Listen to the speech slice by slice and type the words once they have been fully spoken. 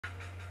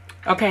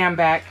Okay, I'm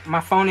back. My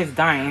phone is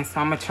dying,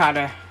 so I'm gonna try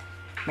to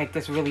make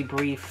this really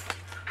brief.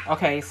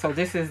 Okay, so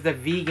this is the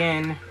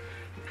vegan,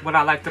 what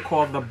I like to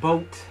call the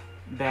boat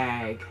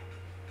bag.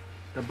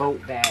 The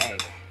boat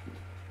bag.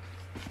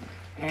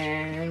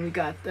 And we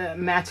got the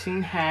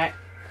matching hat.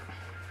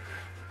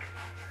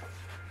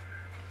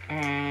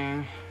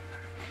 And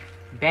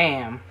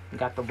bam, we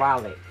got the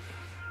wallet.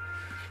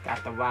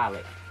 Got the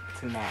wallet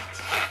to match.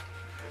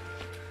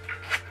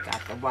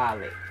 Got the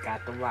wallet.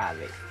 Got the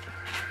wallet.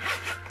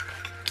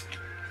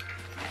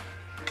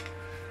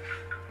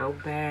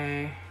 Boat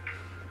bag.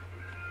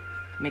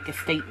 Make a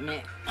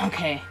statement.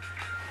 Okay.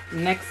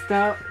 Next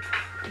up,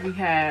 we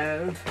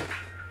have...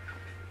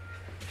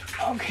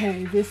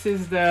 Okay, this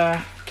is the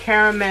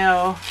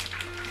caramel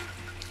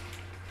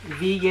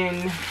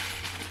vegan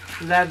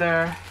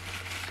leather.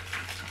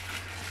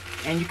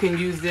 And you can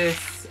use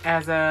this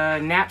as a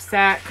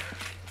knapsack.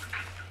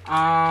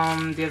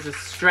 There's a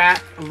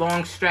strap, a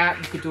long strap.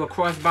 You could do a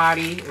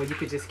crossbody, or you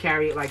could just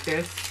carry it like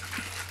this.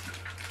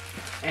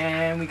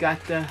 And we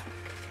got the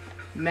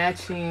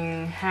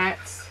matching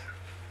hats.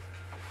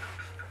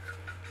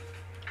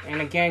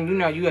 And again, you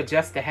know, you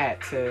adjust the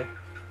hat to,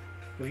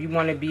 if you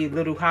want to be a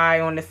little high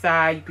on the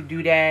side, you could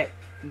do that.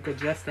 You could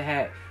adjust the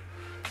hat.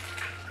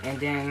 And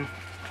then,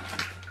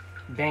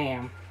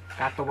 bam,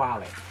 got the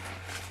wallet.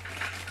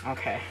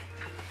 Okay.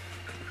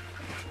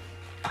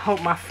 I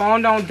hope my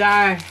phone don't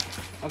die.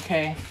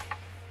 Okay.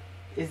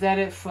 Is that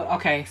it for...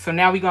 Okay, so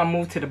now we're going to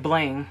move to the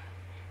bling.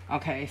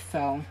 Okay,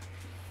 so...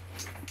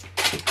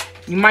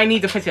 You might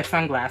need to put your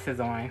sunglasses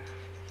on.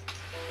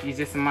 You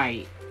just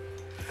might.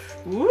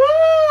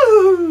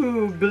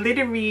 Woo!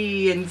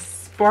 Glittery and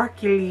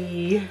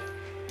sparkly.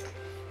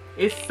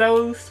 It's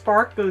so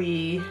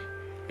sparkly.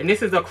 And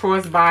this is a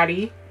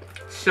crossbody.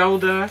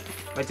 Shoulder.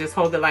 But just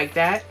hold it like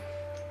that.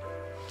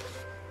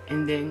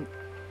 And then...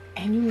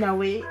 And you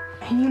know it.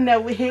 And you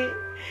know it.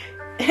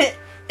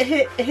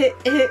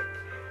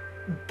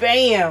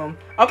 Bam.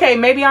 Okay,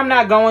 maybe I'm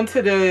not going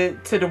to the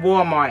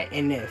Walmart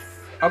in this.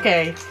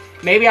 Okay.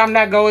 Maybe I'm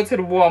not going to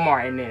the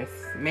Walmart in this.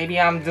 Maybe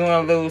I'm doing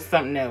a little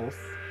something else.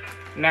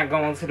 I'm not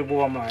going to the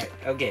Walmart.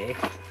 Okay.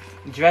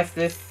 Dress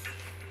this.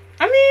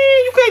 I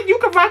mean, you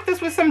could rock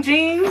this with some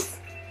jeans.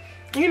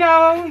 You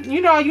know,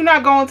 you're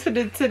not going to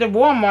the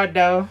Walmart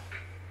though.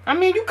 I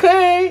mean, you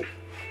could.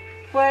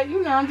 But,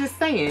 you know, I'm just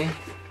saying.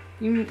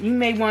 You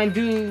may want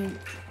to do,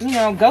 you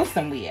know, go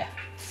somewhere.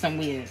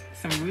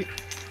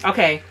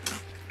 Okay.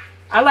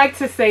 I like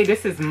to say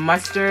this is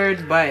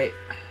mustard, but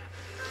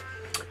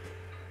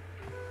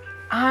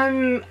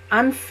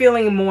I'm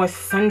feeling more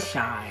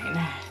sunshine.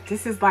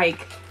 This is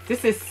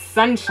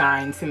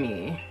sunshine to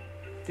me.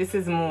 This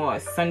is more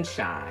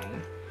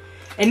sunshine.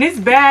 And this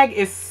bag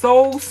is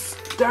so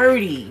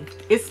sturdy.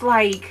 It's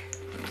like,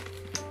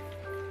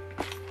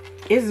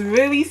 it's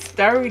really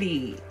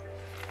sturdy.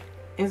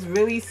 It's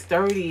really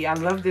sturdy. I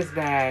love this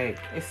bag.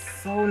 It's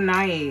so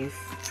nice.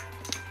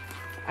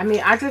 I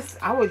mean, I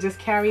would just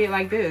carry it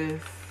like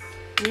this.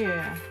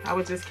 Yeah, I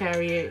would just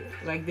carry it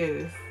like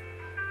this.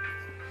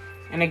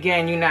 And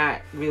again, you're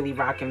not really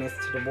rocking this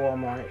to the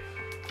Walmart.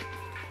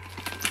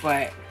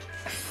 But,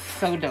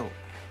 so dope.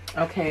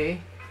 Okay,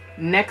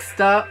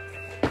 next up.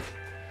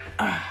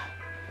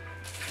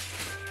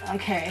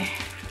 Okay,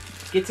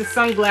 get your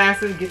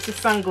sunglasses, get your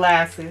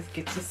sunglasses,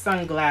 get your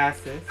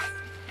sunglasses.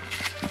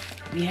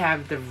 We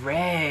have the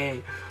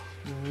red.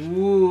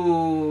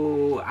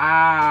 Ooh,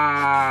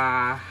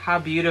 how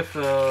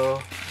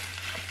beautiful.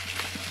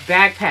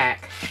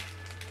 Backpack.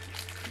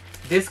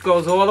 This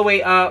goes all the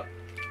way up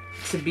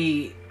to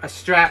be a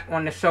strap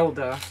on the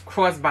shoulder,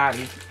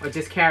 crossbody, or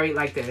just carry it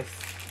like this.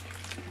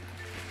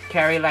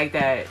 Carry it like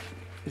that.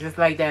 Just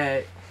like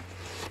that.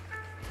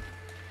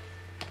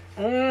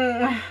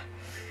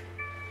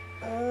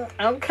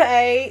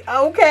 Okay.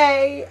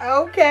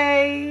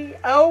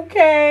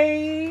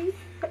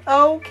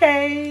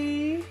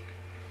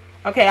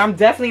 Okay, I'm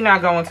definitely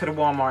not going to the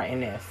Walmart in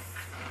this.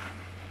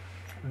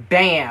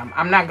 Bam.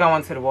 I'm not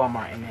going to the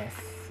Walmart in this.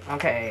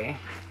 Okay.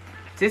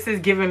 This is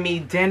giving me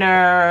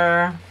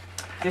dinner.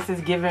 This is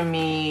giving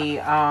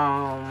me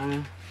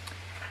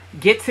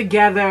get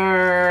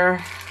together.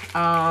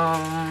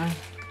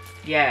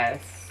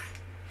 Yes.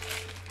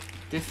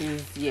 This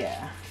is,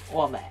 yeah,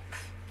 all that.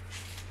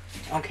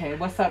 Okay,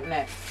 what's up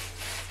next?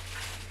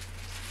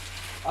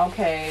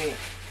 Okay,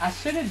 I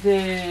should have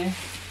did...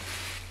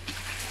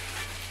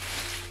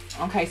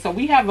 Okay, so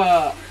we have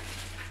a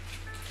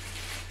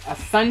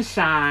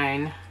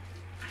sunshine.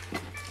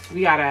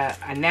 We got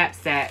a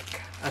knapsack,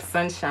 a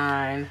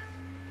sunshine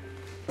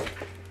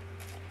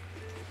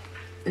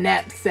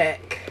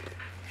knapsack.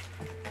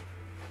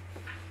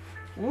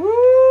 Woo!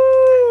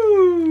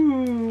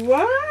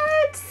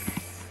 What?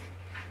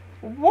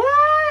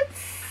 What?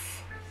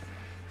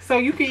 So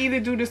you can either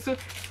do this.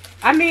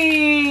 I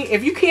mean,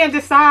 if you can't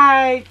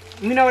decide,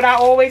 you know what I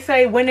always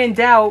say? When in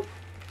doubt,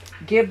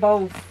 get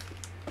both.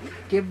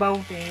 Get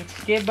both,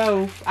 bitch. Get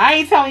both. I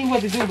ain't telling you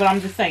what to do, but I'm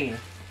just saying.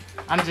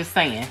 I'm just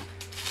saying.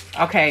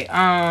 Okay,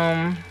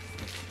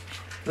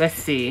 let's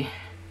see.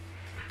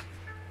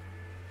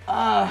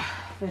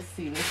 Let's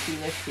see.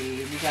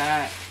 We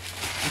got...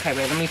 Okay,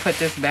 wait, let me put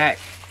this back.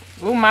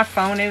 Ooh, my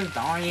phone is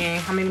dying.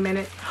 How many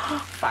minutes?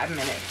 5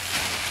 minutes.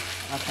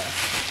 Okay.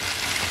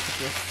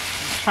 Just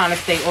trying to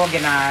stay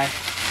organized.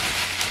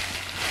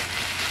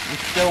 I'm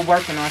still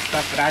working on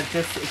stuff, but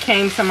it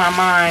came to my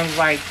mind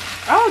like,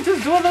 oh,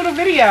 just do a little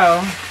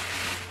video.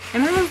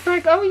 And I was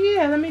like, oh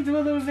yeah, let me do a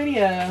little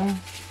video.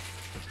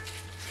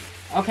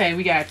 Okay,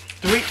 we got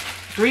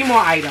three more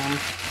items.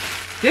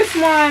 This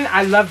one,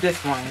 I love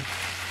this one.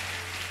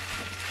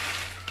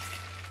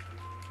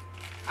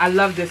 I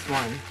love this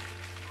one.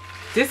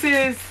 This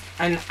is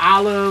an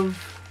olive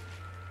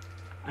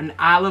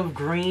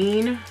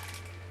green.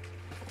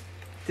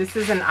 This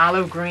is an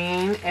olive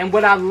green. And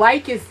what I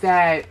like is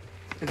that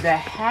the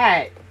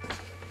hat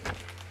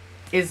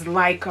is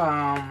like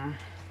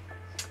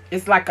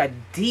it's like a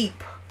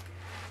deep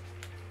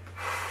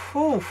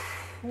woo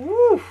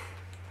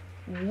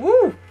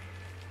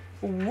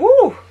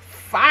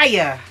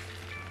fire.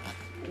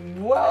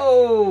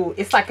 Whoa,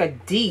 it's like a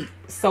deep,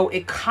 so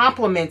it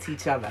complements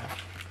each other.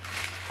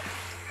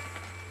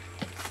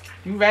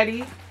 You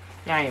ready?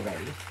 Yeah, I ain't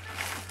ready.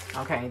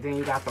 Okay, then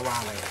you got the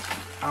wallet.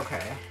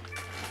 Okay.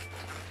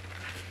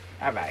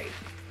 All right.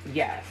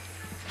 Yes.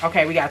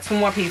 Okay, we got 2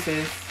 more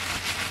pieces,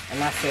 and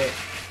that's it.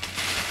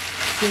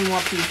 2 more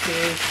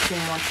pieces, 2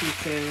 more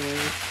pieces,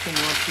 2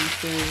 more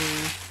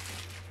pieces,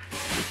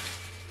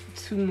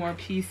 2 more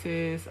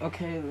pieces.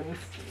 Okay, let me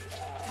see.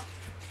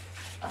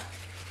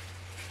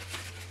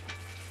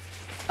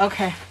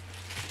 Okay.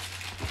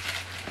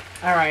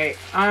 All right.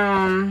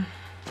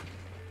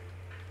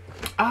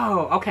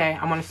 Oh, okay.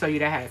 I want to show you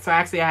that hat. So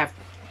actually, I have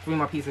 3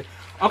 more pieces.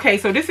 Okay,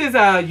 so this is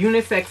a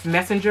unisex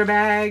messenger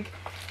bag.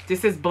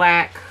 This is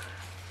black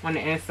on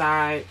the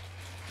inside.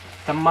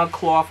 The mud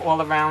cloth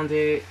all around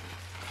it.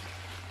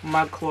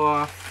 Mud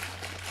cloth.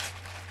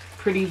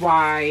 Pretty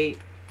wide.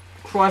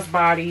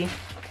 Crossbody.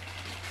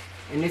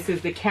 And this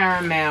is the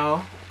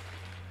caramel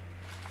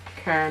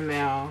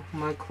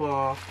mud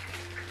cloth.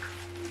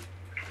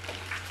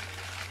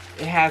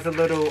 It has a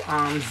little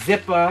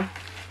zipper.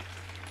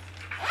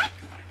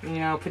 You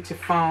know, put your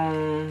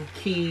phone,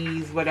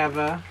 keys,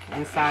 whatever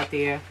inside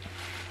there.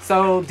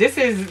 So this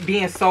is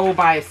being sold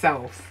by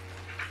itself.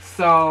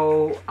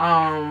 So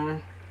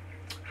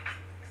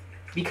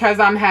because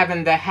I'm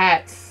having the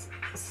hats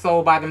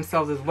sold by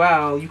themselves as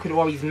well, you could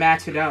always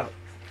match it up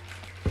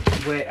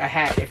with a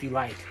hat if you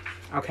like.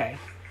 Okay.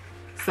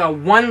 So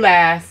one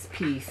last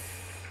piece.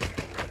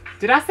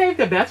 Did I save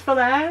the best for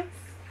last?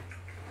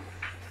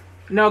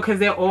 No, because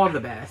they're all the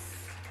best.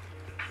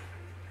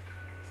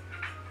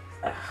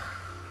 Ugh.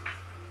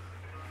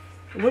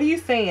 What are you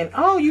saying?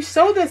 Oh, you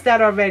showed us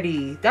that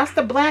already. That's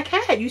the black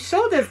hat. You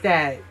showed us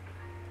that.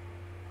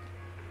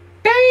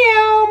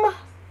 Bam!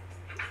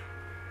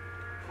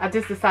 I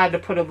just decided to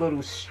put a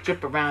little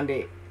strip around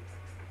it,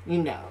 you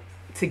know,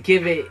 to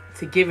give it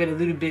a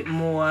little bit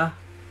more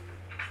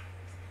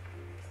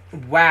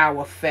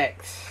wow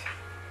effect.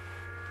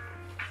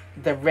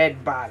 The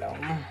red bottom.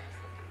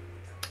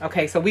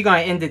 Okay, so we're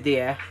gonna end it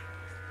there.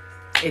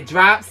 It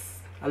drops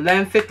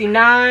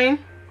 11:59.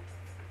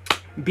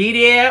 Be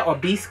there or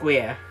be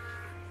square.